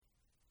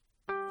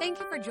Thank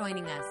you for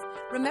joining us.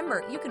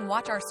 Remember, you can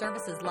watch our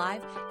services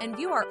live and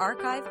view our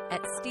archive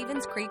at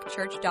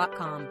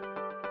StevensCreekChurch.com.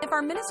 If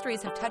our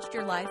ministries have touched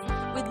your life,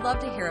 we'd love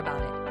to hear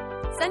about it.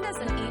 Send us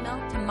an email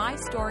to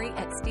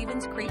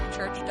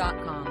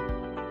mystory@StevensCreekChurch.com.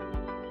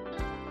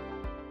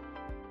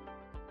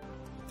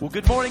 Well,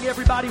 good morning,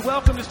 everybody.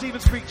 Welcome to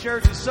Stevens Creek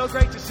Church. It's so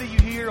great to see you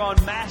here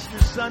on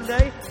Master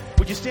Sunday.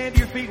 Would you stand to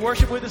your feet and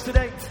worship with us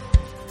today?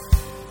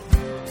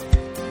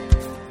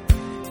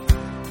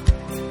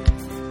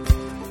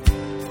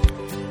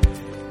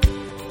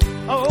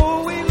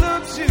 Oh, we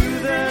look to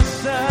the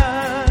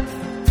sun,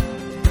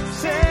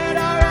 set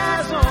our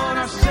eyes on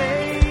our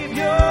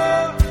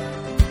Savior,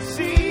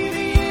 see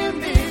the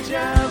image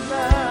of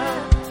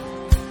love,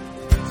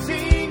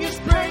 sing His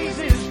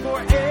praises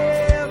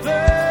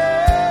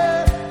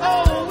forever.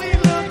 Oh, we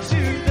look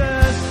to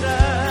the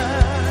sun.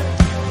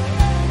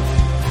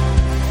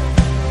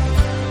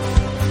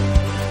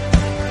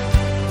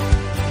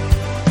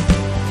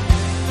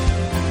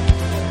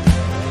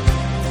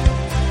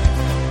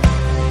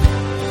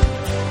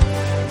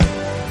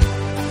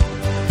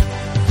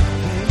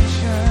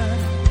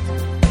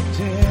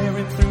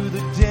 Tearing through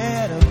the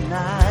dead of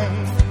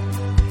night,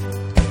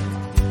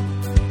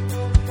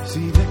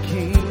 see the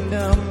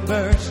kingdom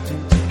burst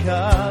into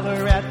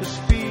color at the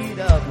speed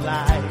of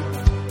light.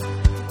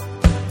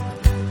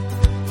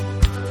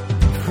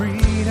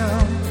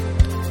 Freedom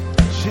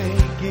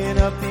shaking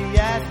up the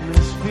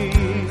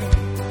atmosphere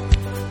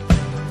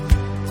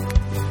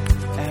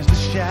as the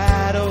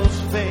shadows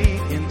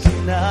fade into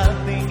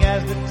nothing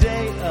as the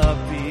day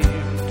appears.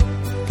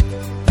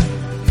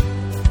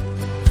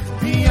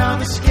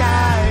 Beyond the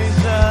skies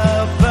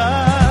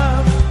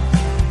above,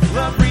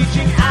 love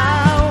reaching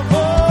out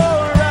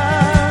for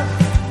us,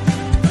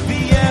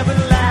 the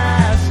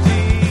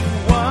everlasting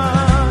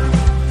one,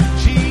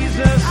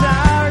 Jesus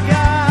our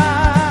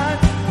God.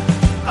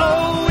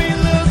 Oh, we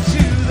look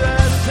to the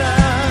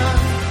sun,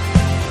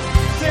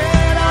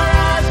 set our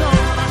eyes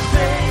on our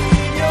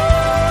Savior,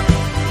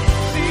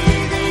 see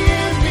the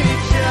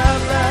image of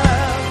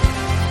love,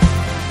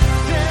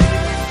 sing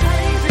His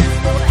praises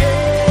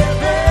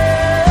forever.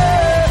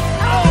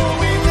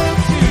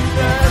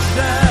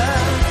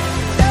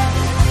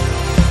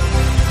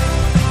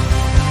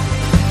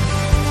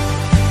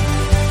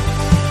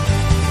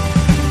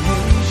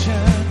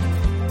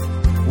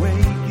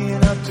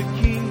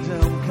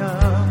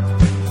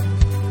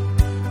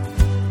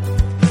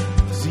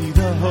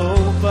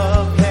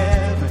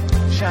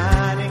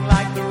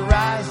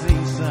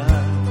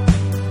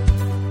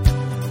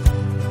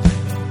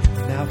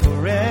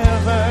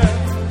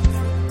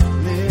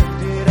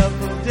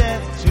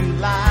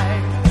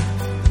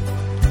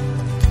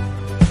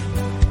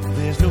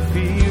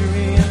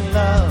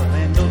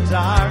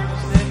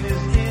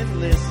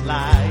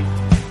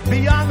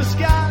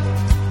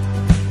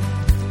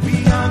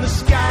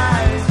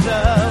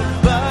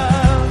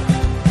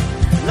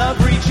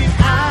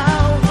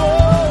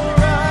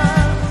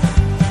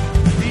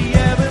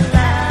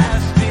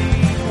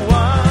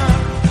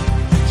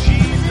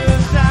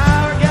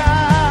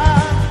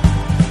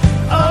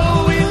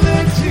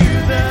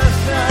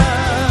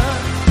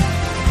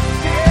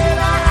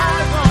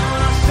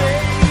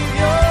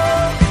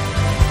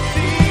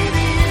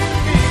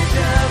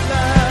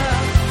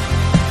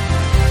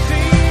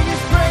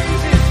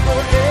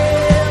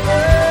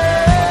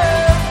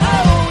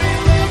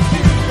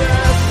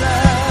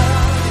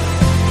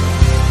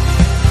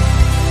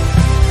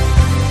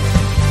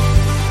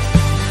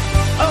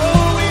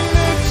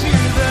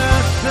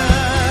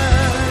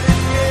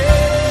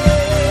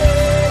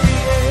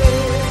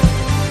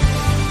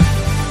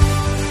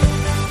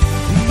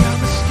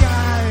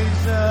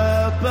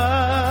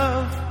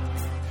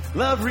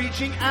 Love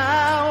reaching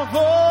out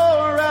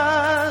for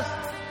us,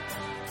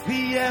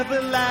 the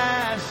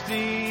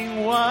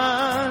everlasting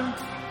one,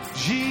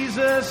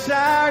 Jesus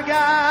our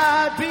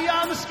God.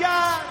 Beyond the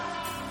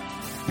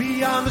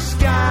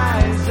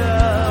skies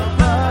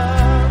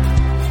above,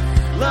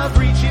 love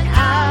reaching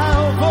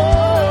out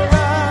for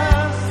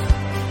us,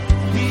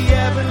 the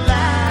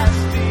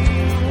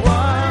everlasting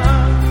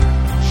one,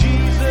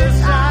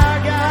 Jesus our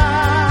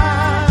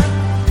God.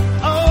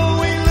 Oh,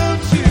 we look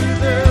to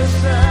the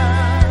sun.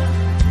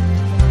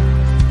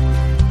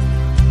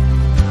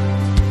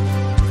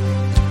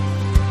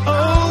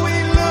 Oh, we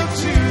look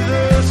to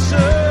the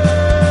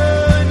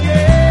sun,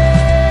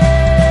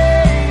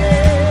 yeah,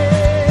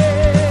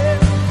 yeah.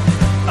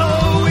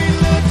 Oh, we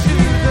look to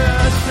the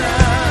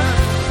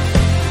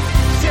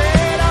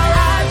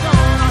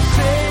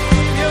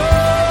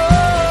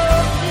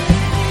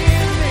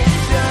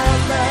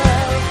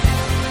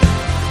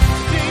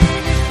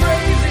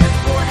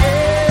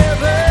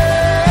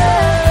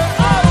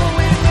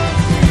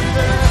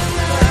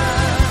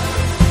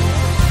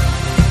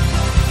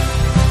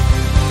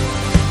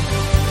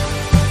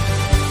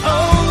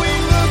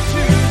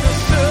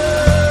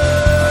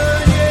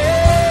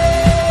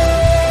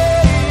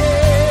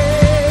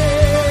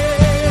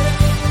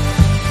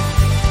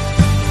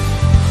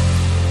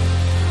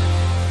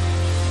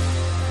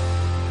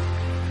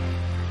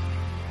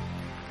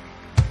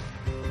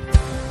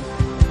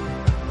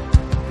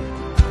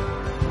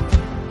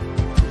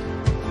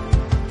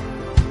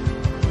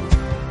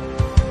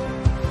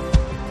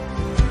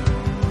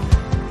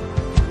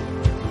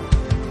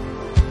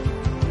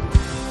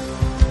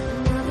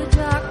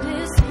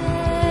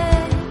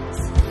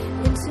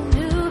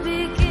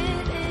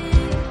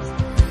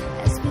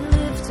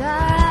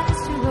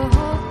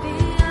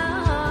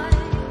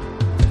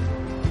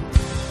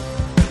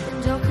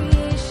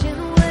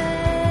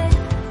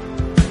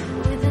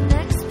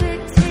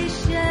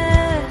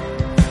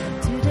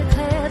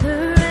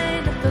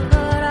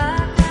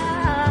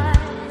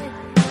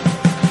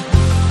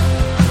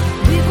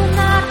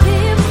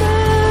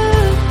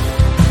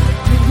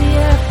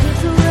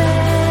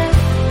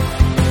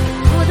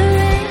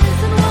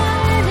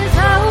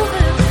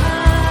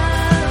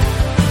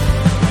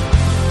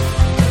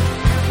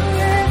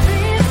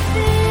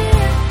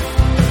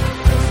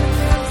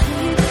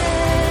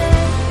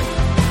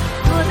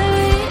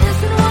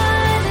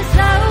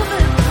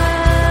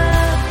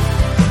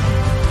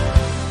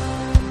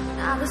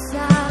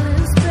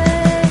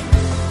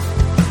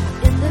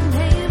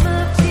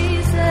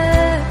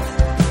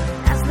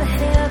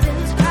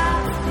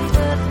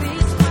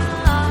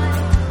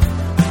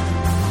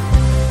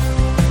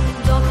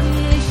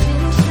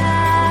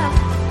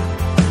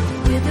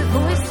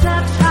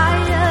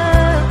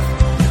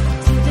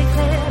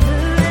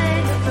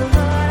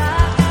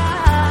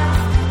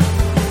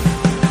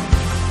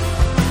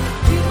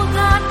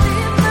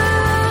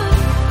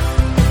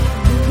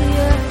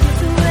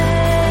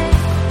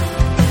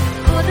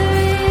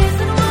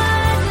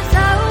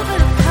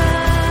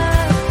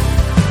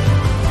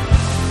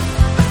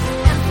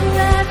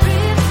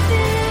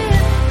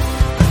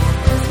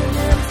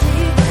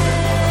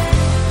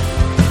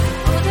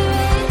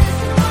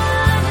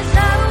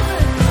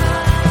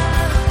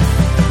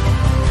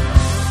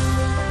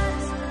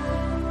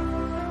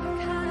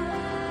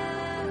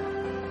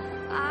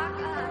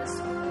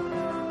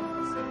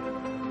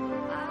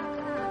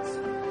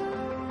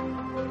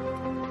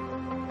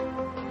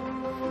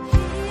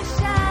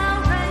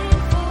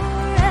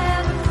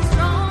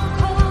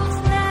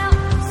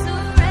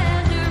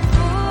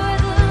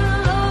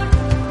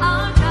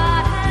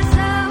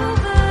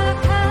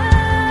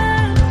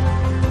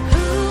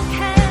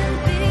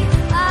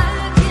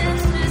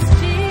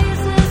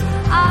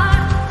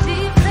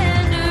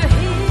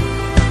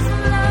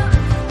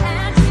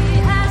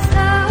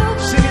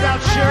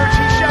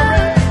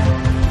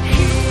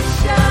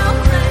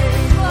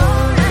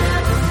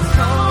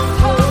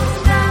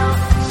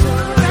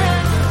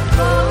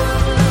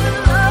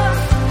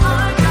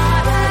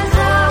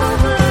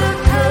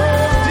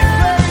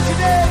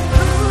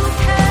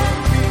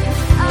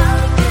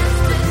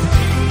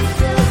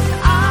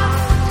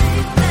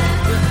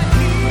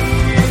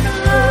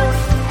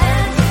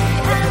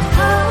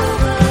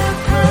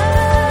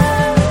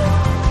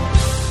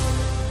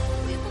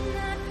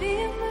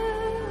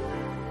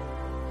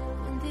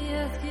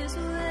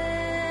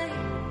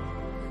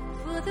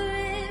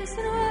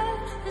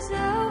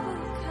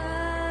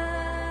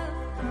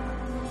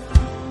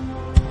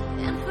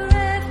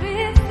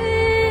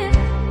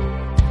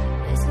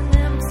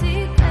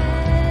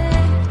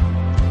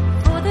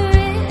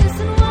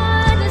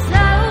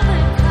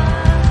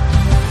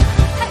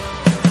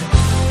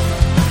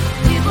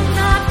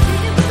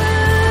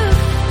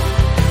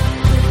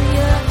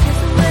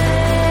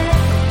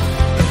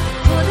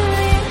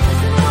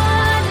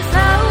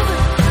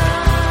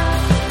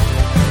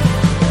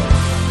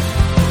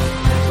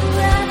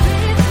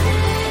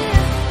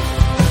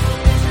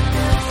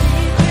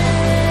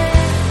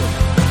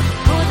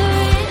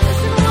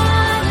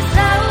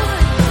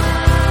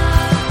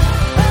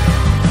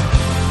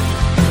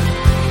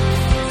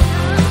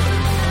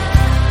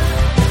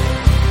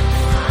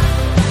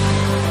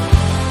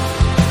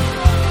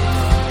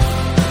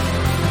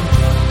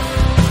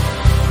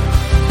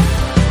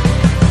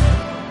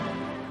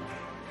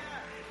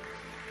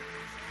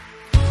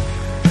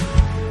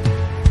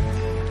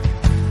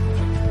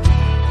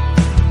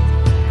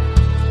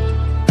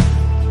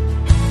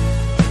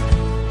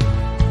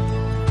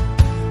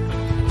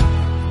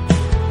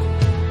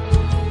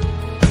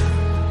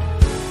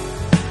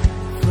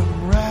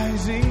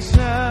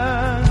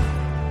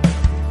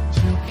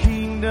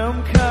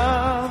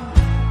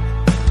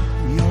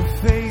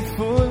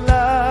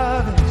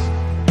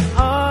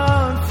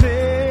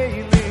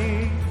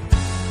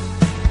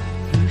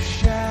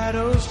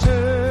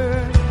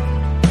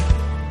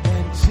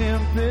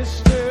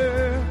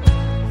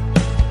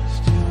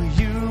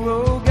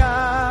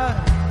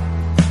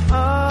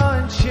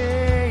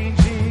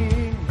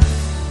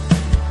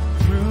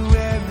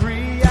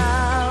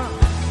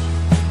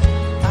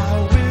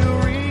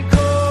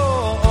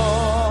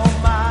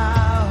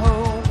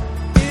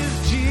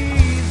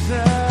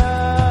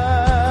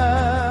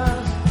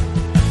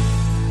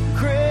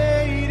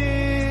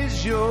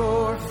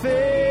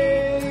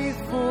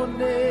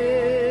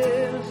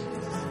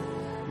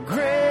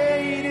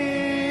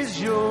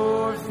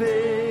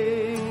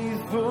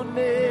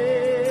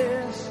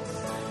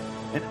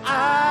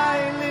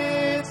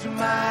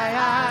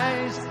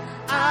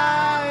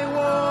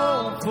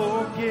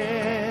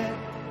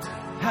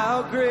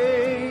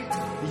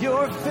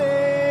your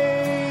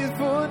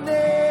faithfulness.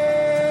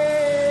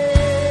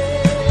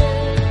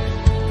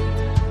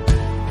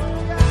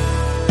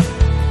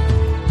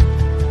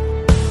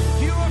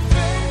 You are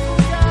faithful,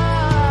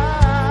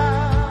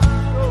 God.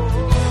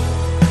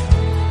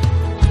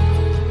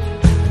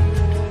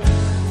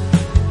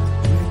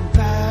 When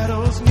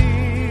battle's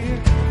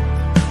near,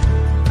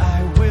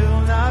 I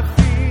will not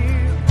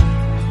fear.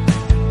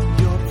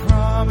 Your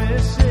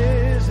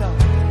promises are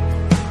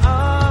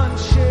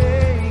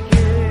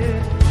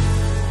unshaken.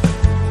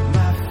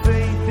 My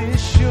faith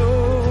is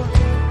sure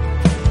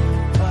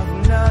of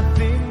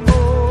nothing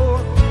more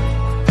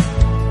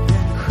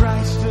than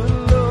Christ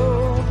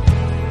alone,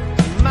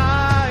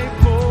 my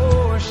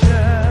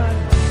portion.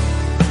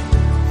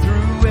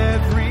 Through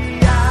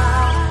every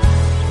hour,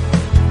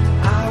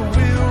 I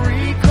will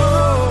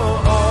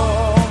recall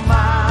all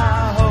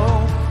my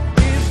hope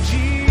is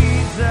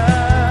Jesus.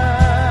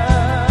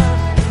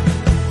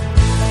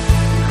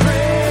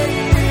 Great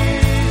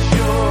is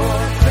your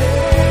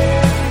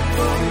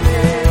faithfulness.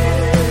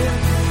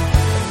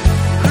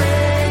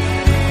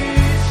 Great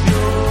is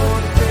your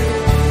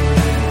faithfulness.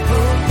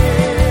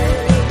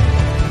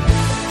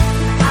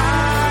 I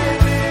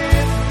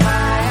lift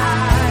my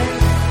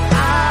eyes,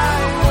 I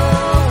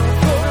won't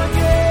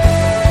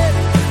forget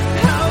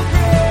how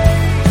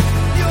great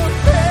your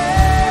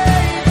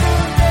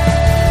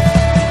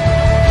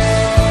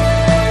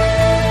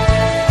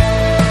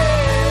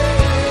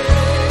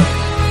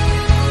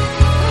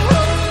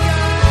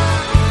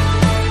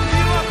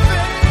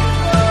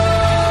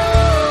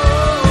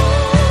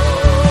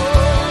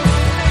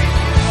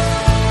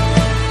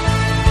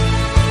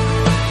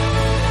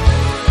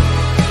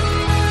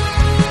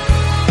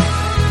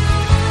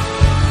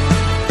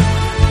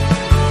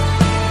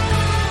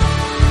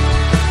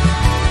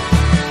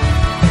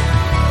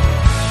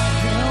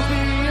There'll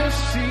be a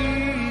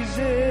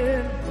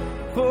season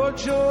for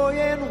joy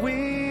and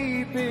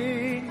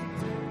weeping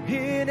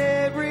in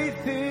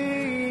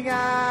everything.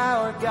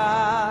 Our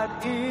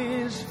God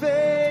is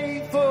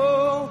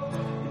faithful.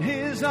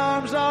 His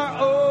arms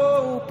are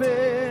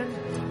open.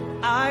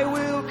 I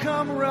will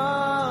come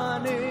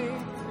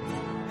running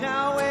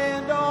now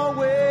and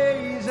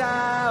always.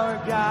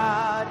 Our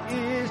God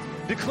is.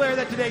 Declare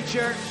that today,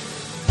 church.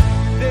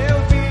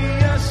 There'll be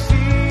a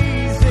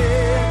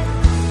season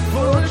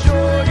for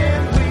joy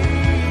and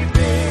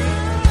weeping.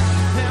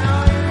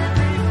 Now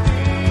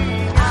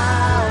everything,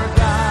 our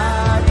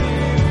God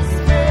is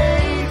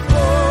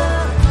faithful.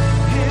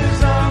 His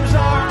arms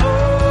are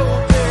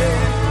open,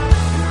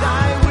 and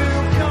I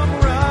will come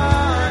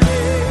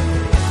running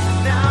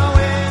now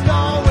and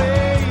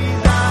always.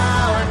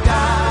 Our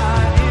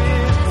God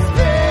is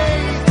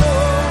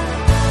faithful.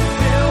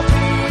 There'll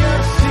be a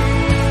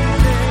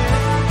season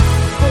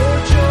for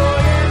joy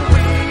and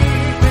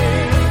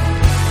weeping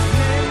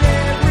in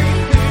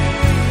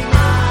everything.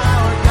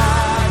 Our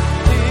God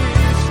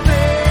is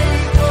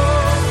faithful.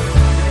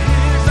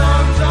 His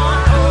arms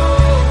are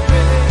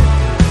open.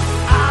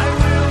 I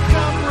will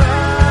come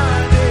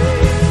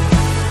running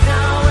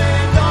now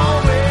and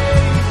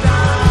always.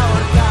 Our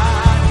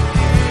God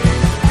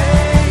is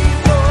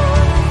faithful.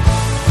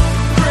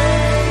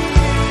 Great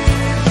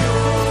is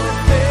your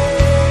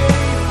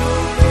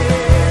faithfulness.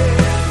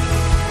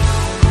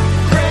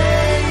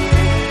 Great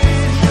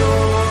is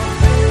your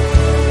faithfulness.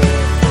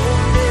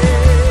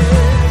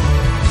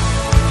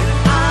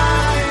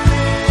 I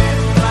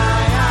lift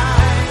my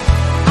eyes,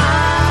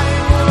 I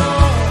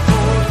won't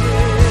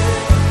forget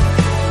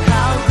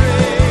how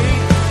great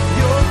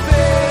your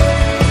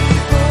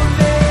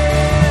faithfulness.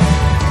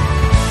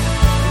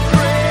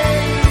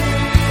 Great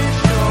is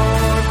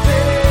your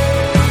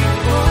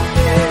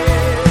faithfulness.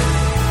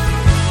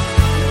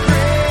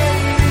 Great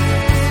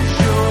is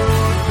your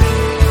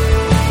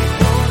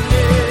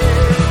faithfulness.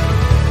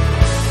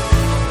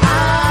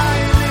 I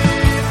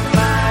lift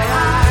my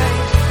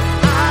eyes,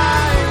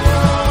 I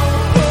won't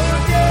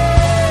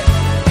forget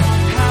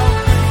how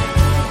great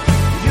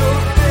your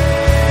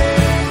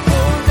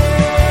faithfulness.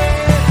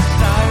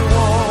 I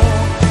won't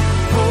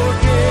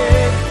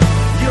forget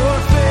your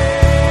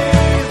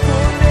faithfulness.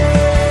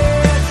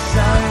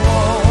 I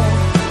won't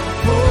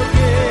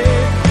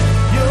forget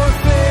your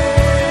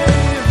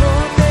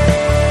faithfulness.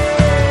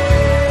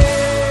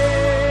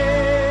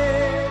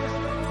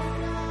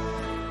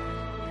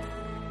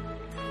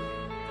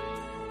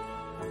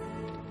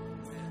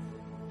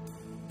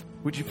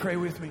 Would you pray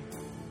with me?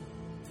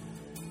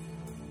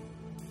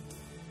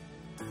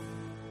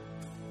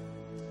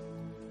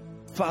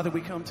 Father,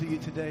 we come to you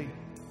today.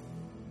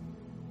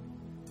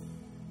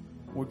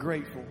 We're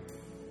grateful.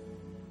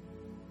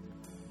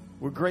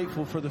 We're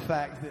grateful for the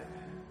fact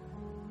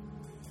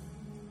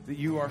that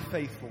you are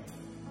faithful.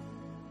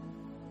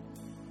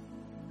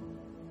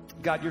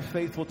 God, you're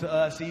faithful to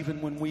us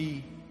even when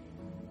we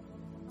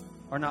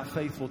are not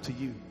faithful to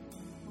you.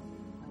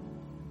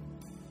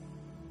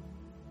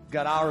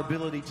 God, our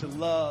ability to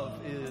love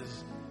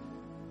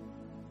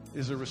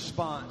is a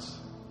response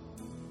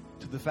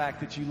to the fact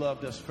that you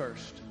loved us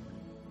first.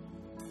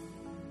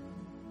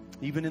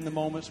 Even in the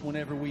moments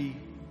whenever we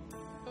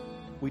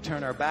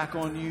turn our back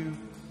on you,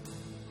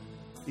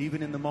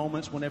 Even in the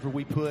moments whenever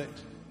we put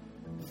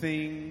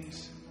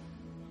things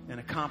and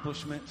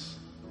accomplishments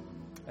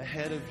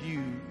ahead of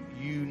you,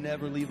 you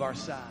never leave our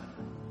side.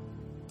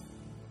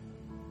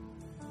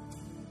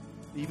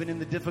 Even in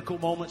the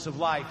difficult moments of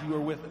life, you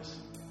are with us.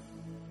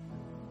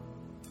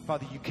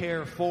 Father, you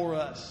care for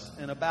us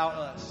and about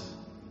us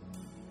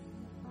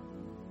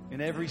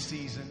in every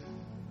season,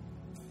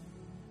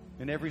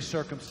 in every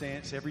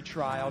circumstance, every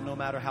trial, no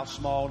matter how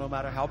small, no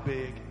matter how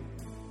big.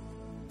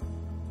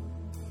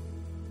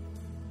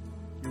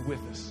 You're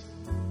with us.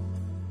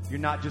 You're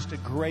not just a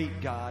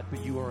great God,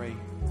 but you're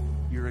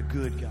a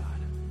good God.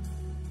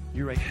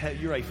 You're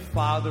a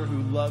Father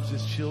who loves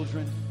His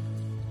children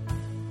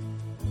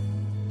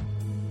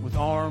with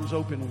arms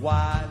open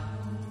wide.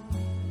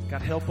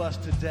 God, help us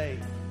today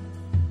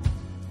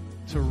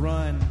to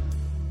run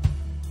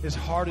as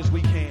hard as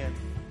we can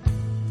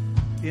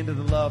into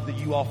the love that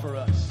you offer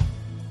us.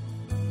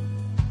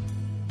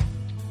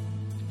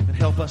 And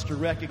help us to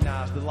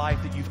recognize the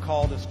life that you've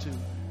called us to.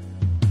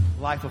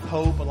 A life of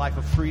hope, a life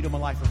of freedom, a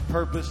life of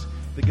purpose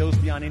that goes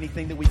beyond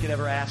anything that we could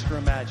ever ask or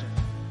imagine.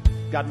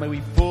 God, may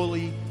we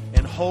fully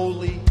and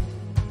wholly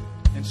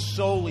and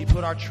solely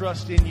put our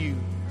trust in you,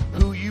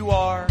 who you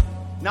are,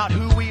 not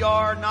who we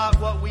are, not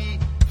what we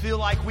feel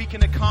like we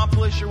can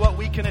accomplish or what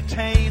we can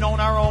attain on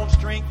our own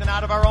strength and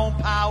out of our own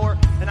power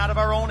and out of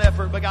our own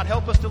effort. But God,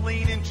 help us to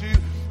lean into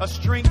a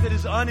strength that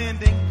is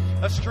unending,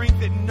 a strength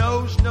that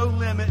knows no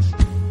limits.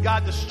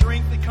 God, the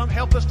strength that comes,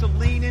 help us to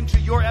lean into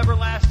your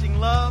everlasting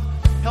love.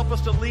 Help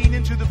us to lean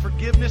into the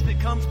forgiveness that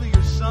comes through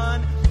your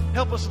Son.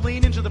 Help us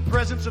lean into the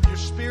presence of your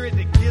Spirit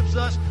that gives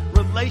us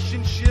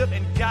relationship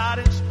and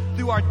guidance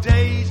through our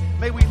days.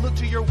 May we look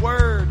to your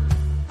word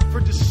for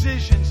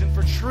decisions and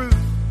for truth.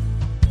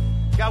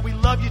 God, we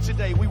love you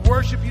today. We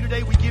worship you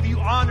today. We give you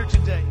honor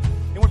today.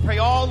 And we pray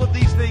all of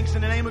these things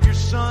in the name of your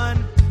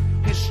Son,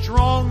 His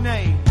strong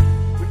name.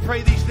 We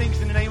pray these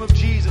things in the name of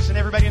Jesus. And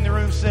everybody in the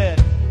room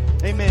said,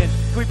 amen.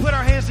 Can we put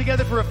our hands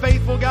together for a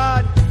faithful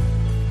God?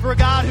 For a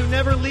God who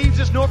never leaves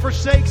us nor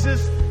forsakes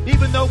us,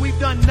 even though we've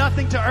done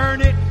nothing to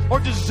earn it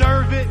or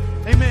deserve it.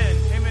 Amen.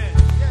 Amen.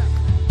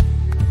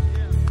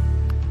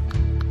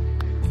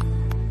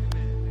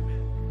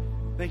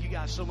 Thank you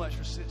guys so much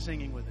for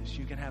singing with us.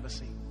 You can have a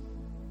seat.